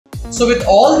So with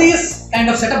all these kind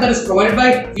of setup that is provided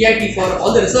by VIT for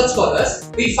all the research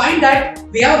scholars, we find that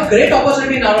we have a great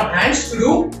opportunity in our hands to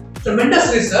do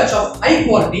tremendous research of high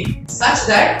quality such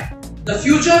that the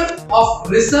future of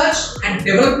research and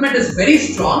development is very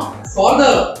strong for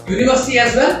the university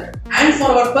as well and for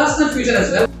our personal future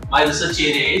as well. My research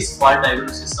area is fault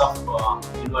diagnosis of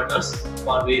inverters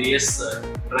for various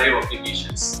drive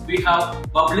applications. We have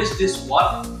published this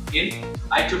work in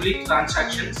IEEE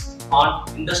transactions on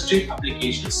industry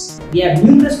applications. We have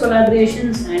numerous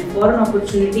collaborations and foreign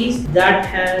opportunities that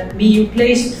have been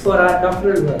utilized for our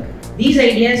doctoral work. These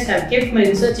ideas have kept my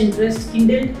research interest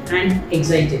kindled and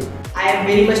excited. I am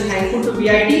very much thankful to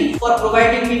VIT for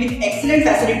providing me with excellent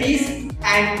facilities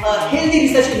and a healthy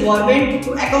research environment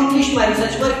to accomplish my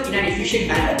research work in an efficient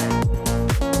manner.